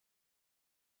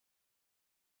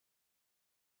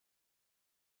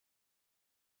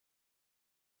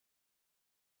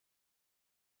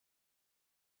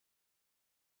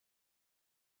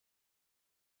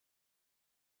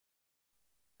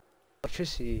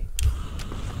electricity.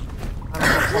 I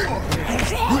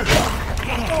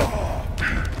don't know.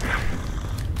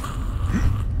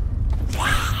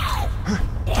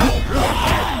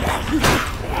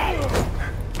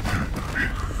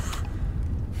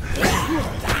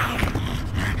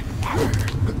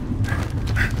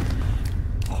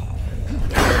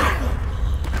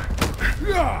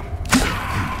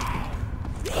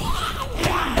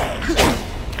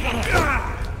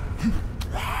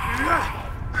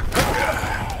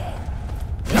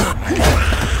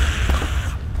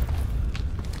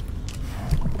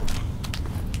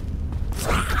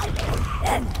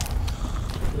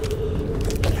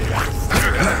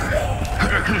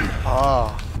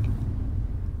 Oh.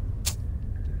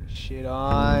 Shit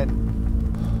on.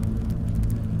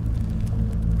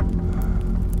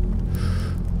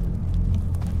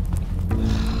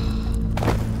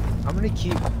 I'm gonna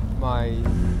keep my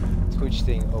Twitch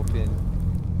thing open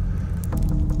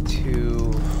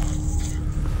to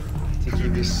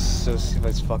keep this so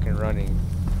it's fucking running.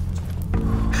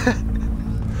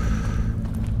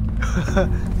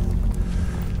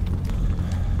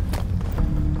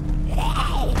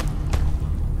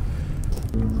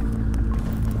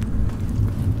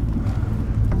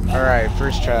 Alright,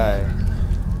 first try.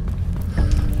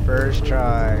 First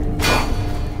try.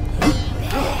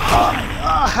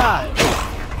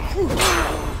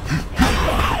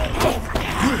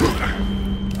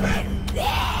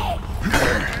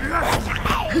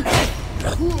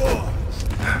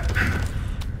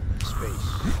 Space.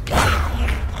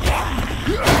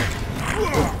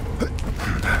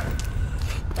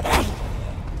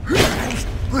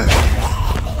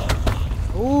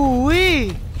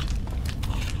 Ooh-wee!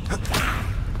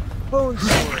 Bone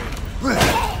sword.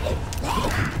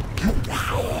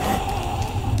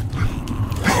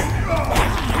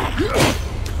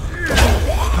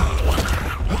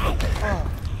 Oh,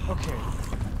 okay.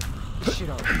 Shit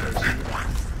on first.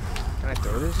 Can I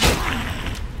throw this?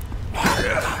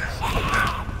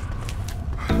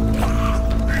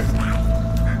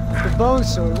 The bone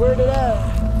sword, where did it at?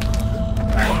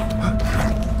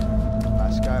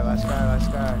 Last guy, last guy,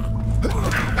 last guy.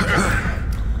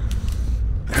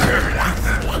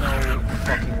 No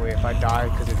fucking way if I die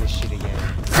because of this shit again.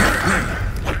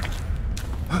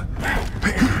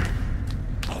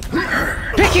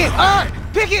 Pick it up!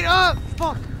 Pick it up!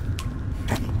 Fuck!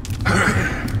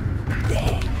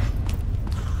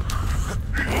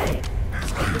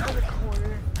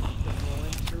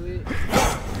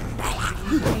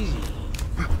 Easy.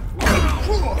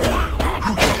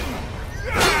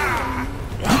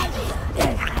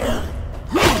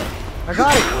 I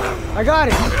got it! I got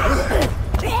it!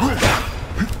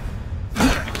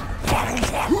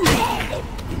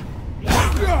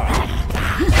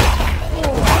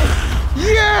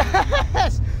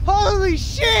 Yes! Holy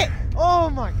shit! Oh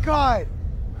my god!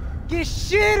 Get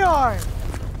shit on!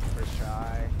 First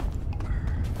try.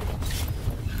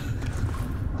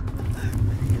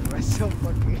 Am I so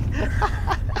fucking...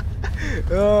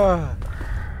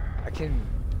 I can...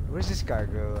 Where's this guy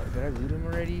go? Did I loot him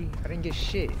already? I didn't get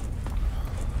shit.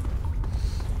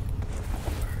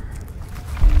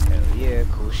 Hell yeah,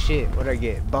 cool shit. What'd I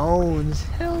get? Bones.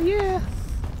 Hell yeah.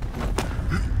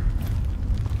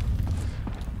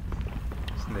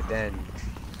 It's in the den.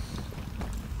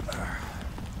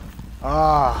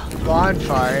 Ah,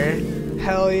 bonfire.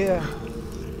 Hell yeah.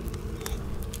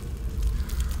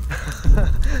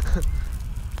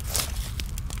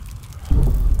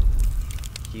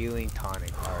 Healing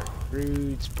tonic, art,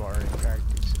 roots, barring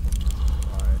practice.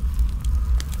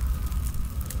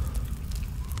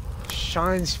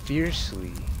 Shines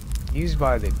fiercely, used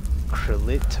by the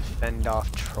Krylit to fend off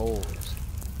trolls.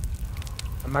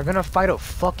 Am I gonna fight a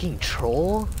fucking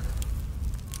troll?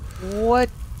 What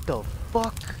the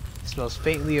fuck? Smells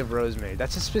faintly of rosemary.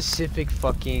 That's a specific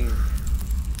fucking...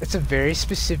 That's a very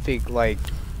specific, like,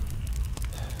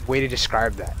 way to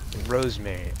describe that.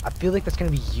 Rosemary. I feel like that's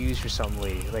gonna be used for some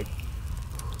way. Like,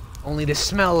 only the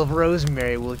smell of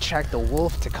rosemary will attract the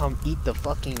wolf to come eat the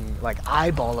fucking, like,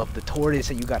 eyeball of the tortoise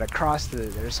that you got across the...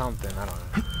 or something. I don't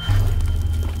know.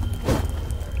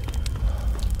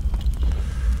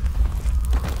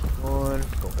 Come on,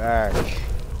 go back.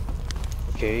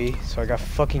 Okay, so I got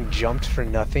fucking jumped for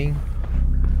nothing.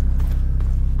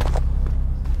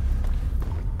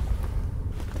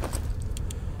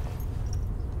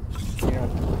 Get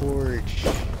out the porch.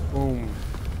 Boom.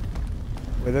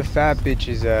 Where the fat bitch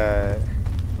is at?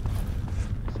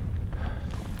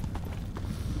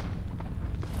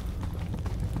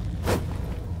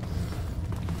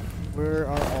 Where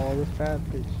are all the fat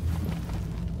bitches?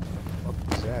 What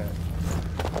was that?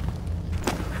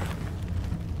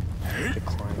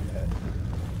 Decline that.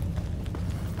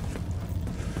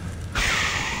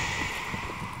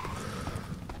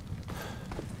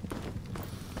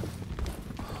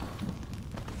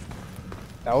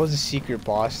 That was a secret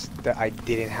boss that I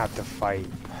didn't have to fight.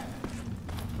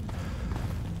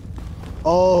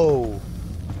 Oh,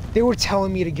 they were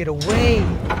telling me to get away,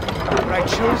 but I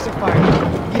chose to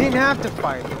fight. You didn't have to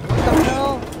fight. What the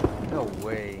hell? No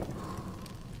way.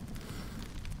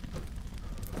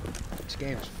 This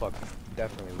game is fucking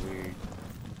definitely weird.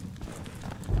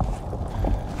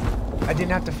 I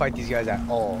didn't have to fight these guys at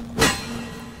all.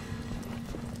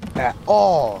 At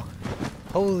all.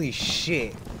 Holy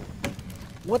shit.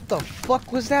 What the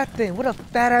fuck was that thing? What a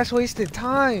fat ass wasted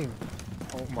time.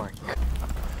 Oh my god.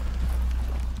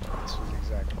 This was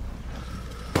exactly.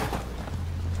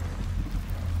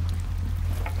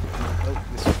 Oh,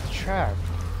 this was the trap.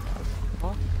 What the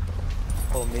fuck?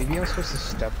 Oh, maybe I'm supposed to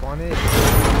step on it.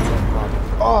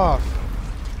 Off.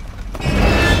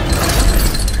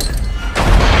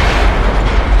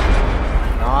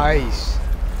 Nice.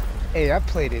 Hey, I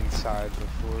played inside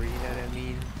before, you know what I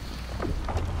mean?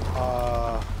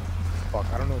 Fuck,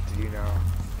 I don't know what to do now.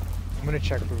 I'm gonna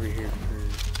check over here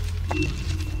first.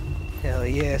 Hell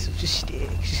yeah, some just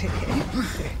sticks.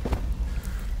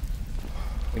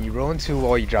 When you roll into a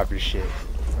wall, you drop your shit.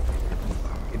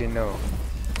 You didn't know.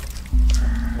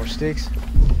 More sticks?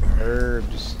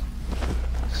 Herbs.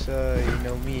 So, you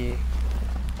know me.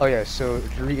 Oh yeah, so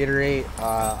to reiterate,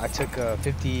 I took a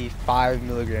 55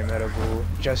 milligram edible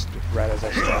just right as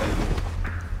I started.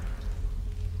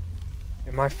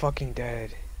 Am I fucking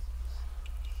dead?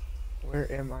 Where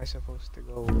am I supposed to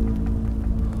go?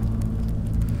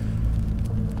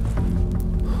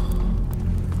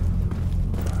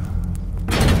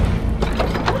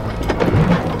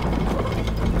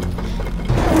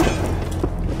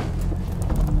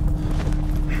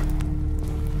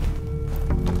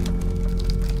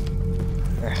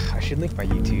 I should link my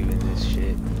YouTube in this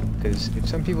shit, because if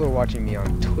some people are watching me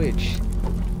on Twitch,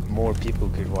 more people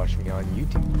could watch me on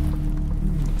YouTube.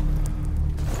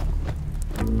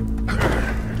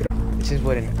 This is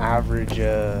what an average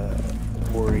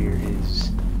warrior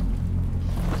is.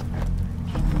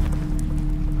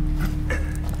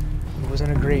 He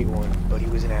wasn't a great one, but he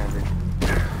was an average.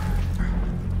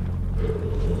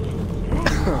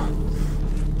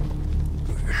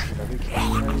 Another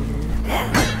cat right here.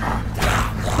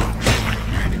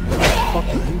 Where the fuck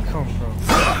did you come from?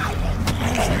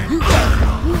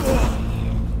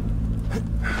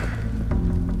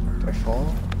 Did I fall?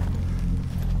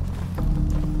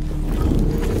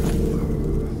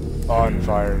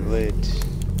 Bonfire lit.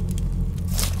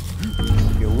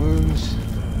 Your wounds.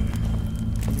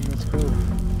 Let's go.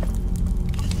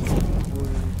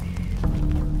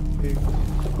 Big.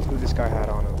 Let's see what this guy had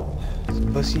on him. This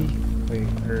pussy? Wait,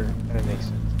 that makes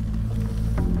sense.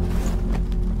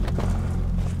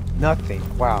 Nothing.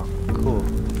 Wow. Cool.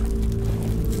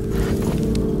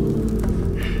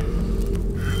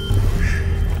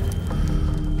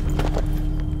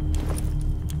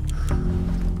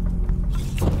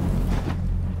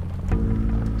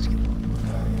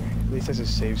 At least that's a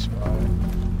safe spot.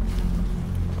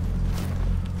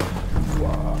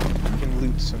 Wow. You can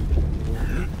loot something.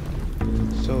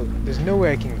 So there's no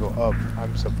way I can go up.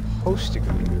 I'm supposed to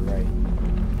go to the right.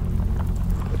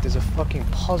 But there's a fucking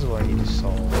puzzle I need to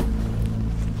solve.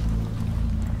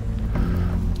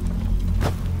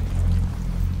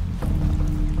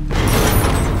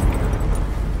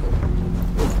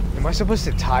 Am I supposed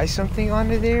to tie something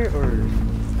onto there, or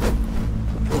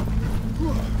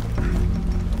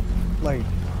like,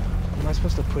 am I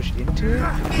supposed to push into it?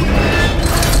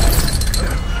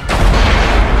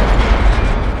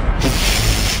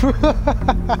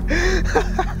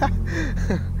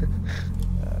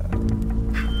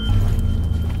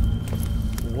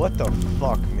 What the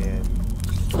fuck, man?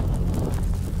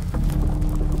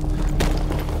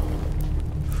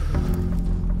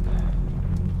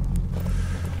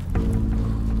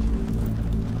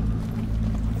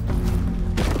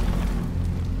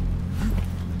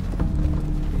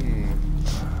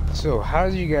 So,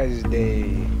 how's you guys'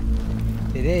 day?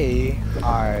 Today,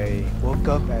 I woke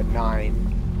up at 9,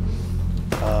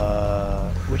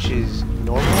 which is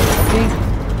normal, I think.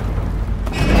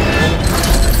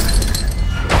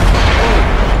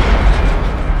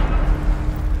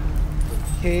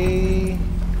 Okay,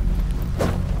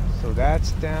 so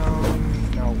that's down.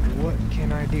 Now, what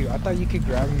can I do? I thought you could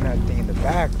grab that thing in the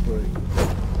back, but it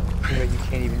seems like you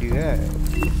can't even do that.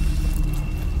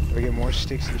 Do I get more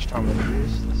sticks each time I do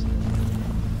this?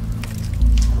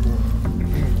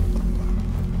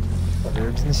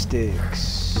 Herbs and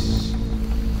sticks.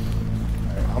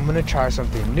 Alright, I'm gonna try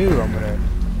something new. I'm gonna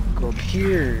go up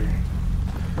here.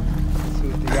 See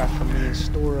what they got for me in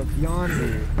store up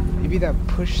yonder. Maybe that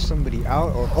pushed somebody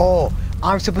out, or oh,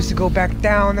 I'm supposed to go back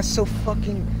down. That's so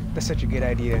fucking That's such a good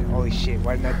idea. Holy shit,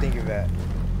 why didn't I think of that?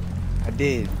 I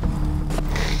did.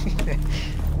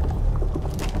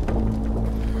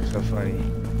 So funny.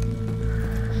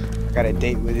 I got a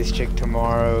date with this chick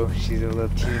tomorrow. She's a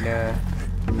Latina.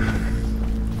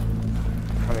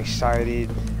 I'm excited.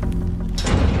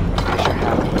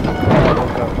 I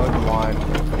woke up, mowed the lawn,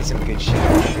 did some good shit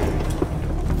actually.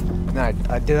 Nah,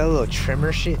 I did a little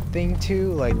trimmer shit thing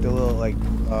too, like the little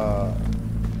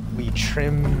we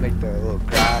trim like the little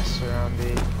grass around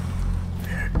it.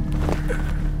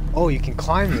 Oh, you can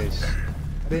climb this.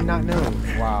 I did not know.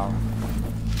 Wow.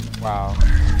 Wow.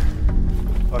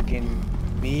 Fucking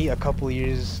me a couple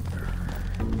years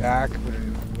back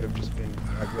would have just been,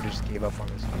 I would have just gave up on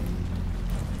this game.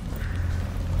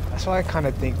 That's why I kind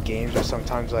of think games are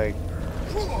sometimes like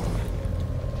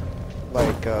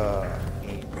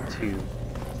to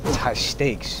it's high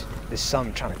stakes. There's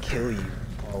something trying to kill you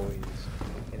always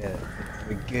in a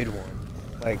good one.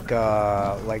 Like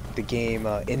the game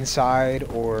Inside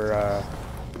or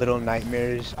Little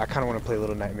Nightmares. I kind of want to play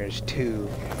Little Nightmares 2.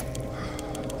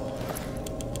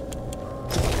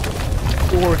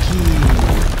 Door key.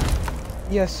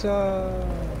 Yes, sir.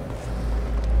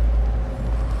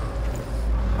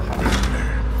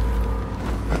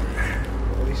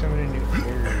 At least I'm in a new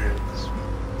area.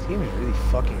 This game is really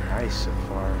fucking nice so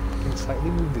far. You can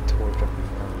slightly move the torch up and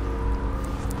down.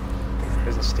 It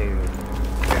doesn't stay there.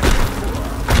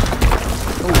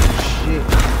 Oh shit.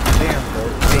 Damn, bro.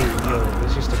 Hey, yo,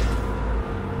 it's just a...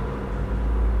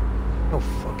 No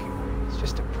fucking way. It's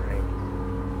just a prank.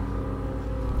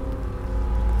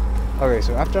 Okay,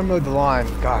 so after I mowed the lawn...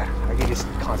 God, I can just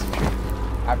concentrate.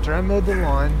 After I mowed the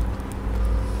lawn...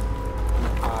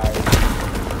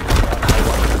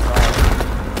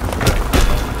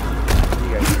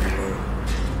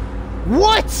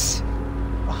 What?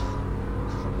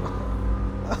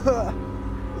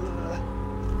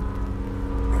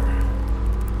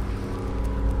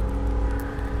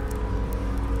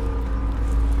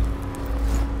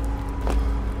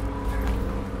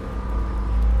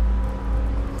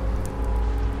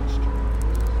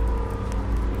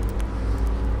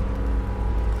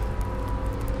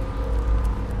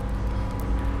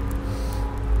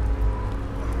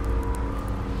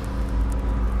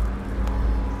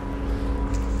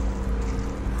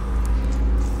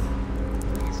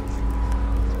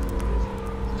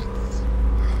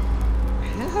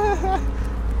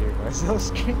 So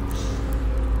screen.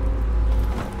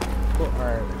 Cool.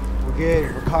 Alright, we're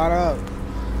good. We're caught up.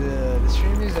 The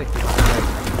stream is like I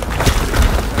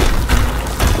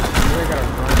gotta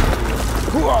run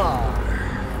through.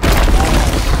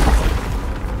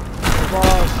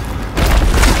 Boss.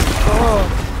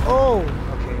 Oh.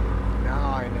 Okay. Now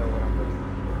I know what I'm looking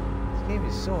for. This game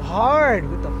is so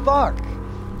hard. What the fuck?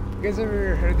 You guys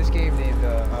ever heard of this game named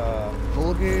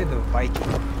Vulgar the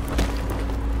Viking?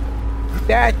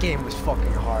 That game was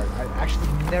fucking hard. I actually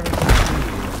never completed it.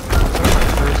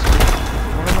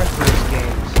 One of my first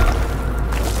games.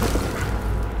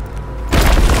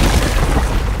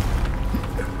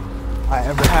 I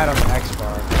ever had on the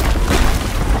Xbox.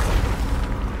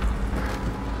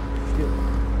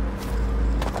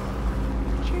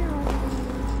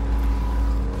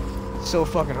 So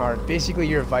fucking hard. Basically,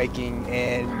 you're a Viking,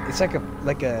 and it's like an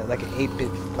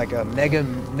 8-bit, like a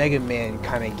Mega Man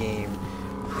kind of game.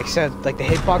 Except, like, the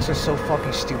hitbox was so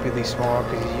fucking stupidly small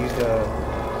because you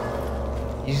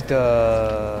used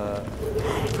the...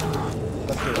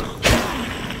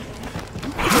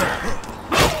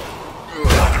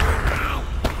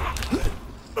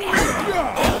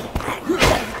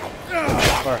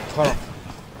 Alright, hold on.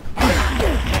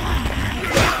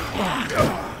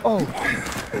 Oh!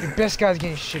 The best guy's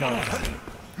getting shit on.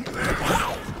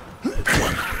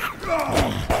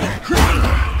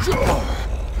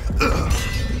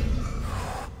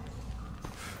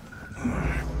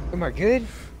 Am I good?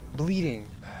 Bleeding.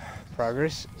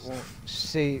 Progress. Won't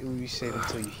save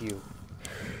until you heal.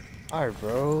 Alright,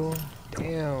 bro.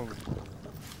 Damn.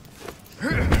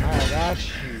 I got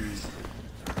you.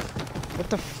 What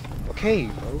the f... Okay,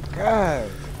 bro. God.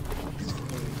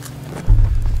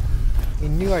 He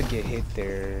knew I'd get hit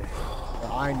there.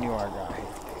 Or I knew I got hit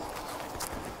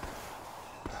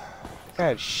there. I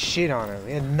had shit on him.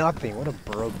 He had nothing. What a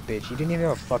broke bitch. He didn't even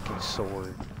have a fucking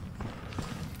sword.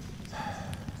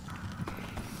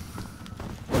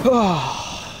 I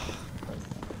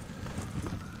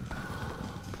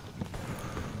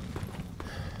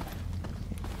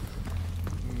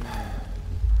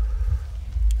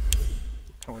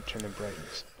want to turn the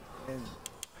brightness and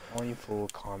only full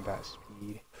combat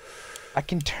speed. I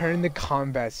can turn the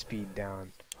combat speed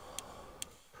down.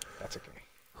 That's okay.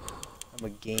 I'm a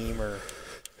gamer.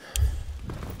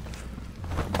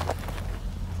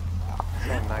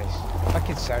 Oh, nice. If I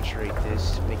could saturate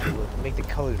this to make the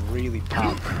colors really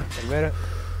pop. The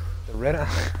red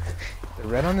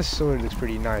on the sword looks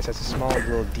pretty nice. That's a small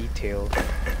little detail.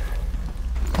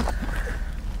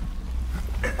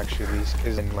 Actually,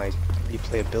 because in like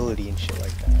replayability and shit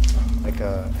like that, like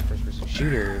a first-person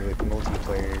shooter, like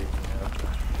multiplayer, you know,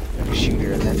 like a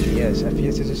shooter, an FPS.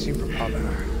 FPS is a super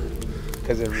popular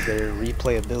because of their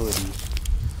replayability.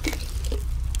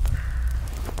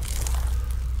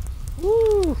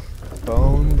 Woo!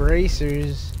 Bone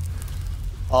bracers.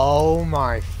 Oh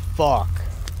my fuck!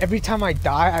 Every time I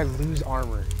die, I lose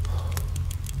armor.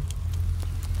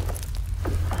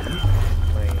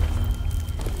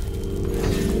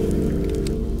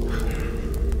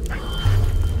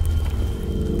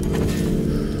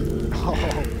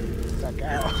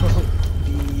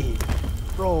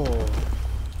 Roll.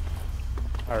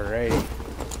 Alright.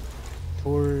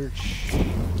 Torch.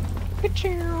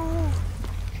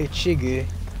 Kachiga.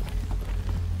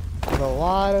 With a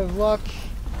lot of luck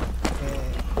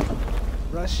and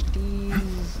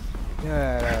Rusty's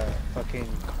fucking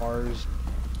cars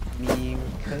meme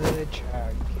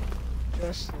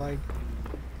just like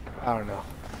I don't know.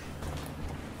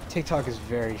 TikTok is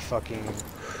very fucking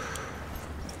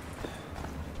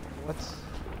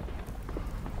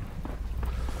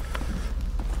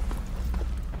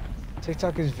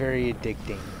TikTok is very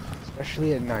addicting,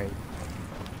 especially at night.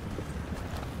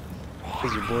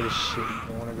 Because you're bored as shit, you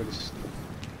don't want to go to sleep.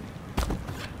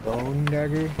 Bone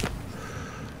dagger?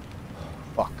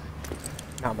 Fuck.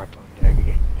 Not my bone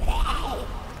dagger.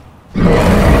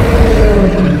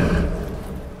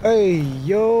 Hey,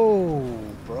 yo,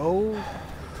 bro.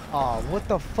 Aw, what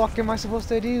the fuck am I supposed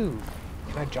to do?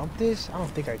 Can I jump this? I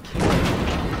don't think I can.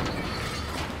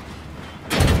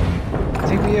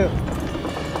 Take me up.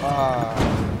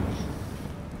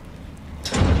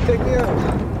 Take me up.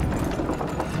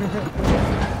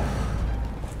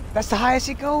 That's the highest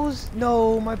it goes?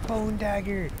 No, my bone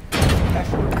dagger.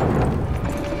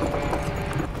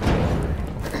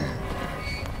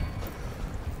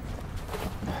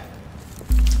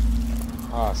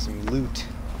 Some loot.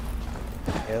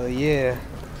 Hell yeah.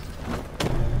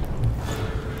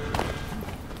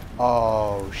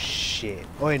 Oh shit.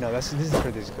 Oh wait, no, this is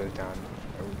where this goes down.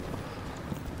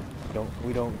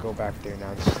 We don't go back there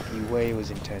now. This is the way it was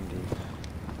intended.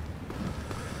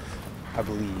 I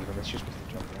believe, unless you're supposed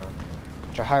to jump down.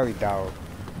 Which I highly doubt.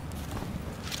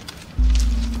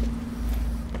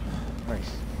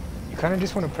 Nice. You kinda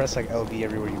just wanna press like LB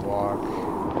everywhere you walk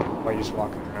while you're just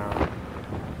walking around.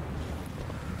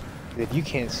 If you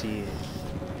can't see it,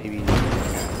 maybe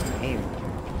aim.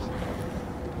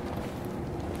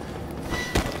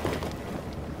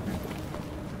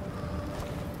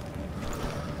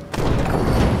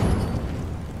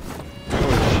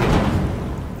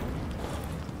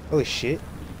 Holy shit.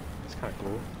 That's kinda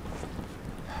cool.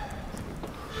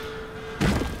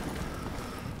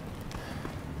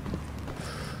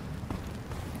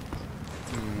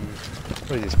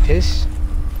 What is this, piss?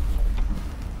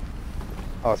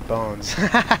 Oh, it's bones.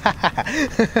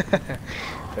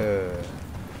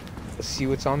 Let's see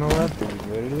what's on the left and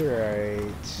go to the right.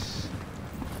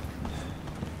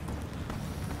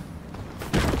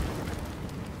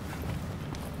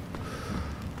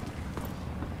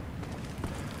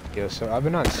 Yo, so I've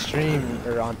been on stream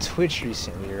or on Twitch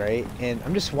recently, right? And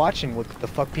I'm just watching what the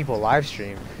fuck people live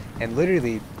stream, and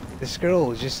literally, this girl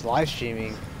was just live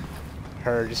streaming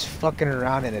her just fucking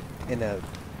around in a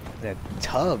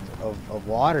tub of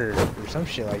water or some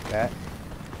shit like that.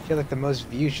 She had like the most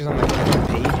views. She's on like 10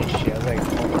 page and shit. I was like,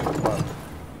 oh my fuck.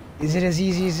 Is it as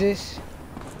easy as this?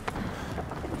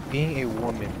 Being a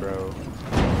woman, bro.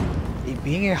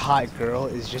 Being a hot girl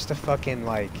is just a fucking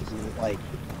like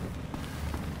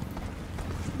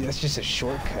that's just a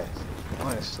shortcut,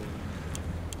 honestly.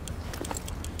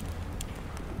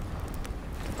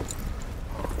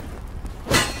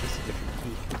 That's a different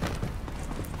key.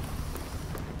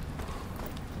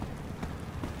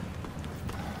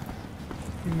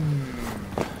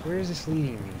 Where is this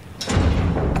leading me?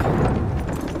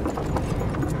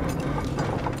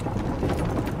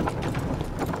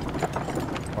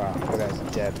 Wow, look at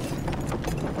that depth.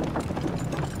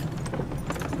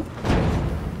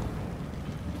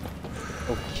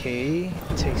 Okay,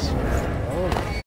 it takes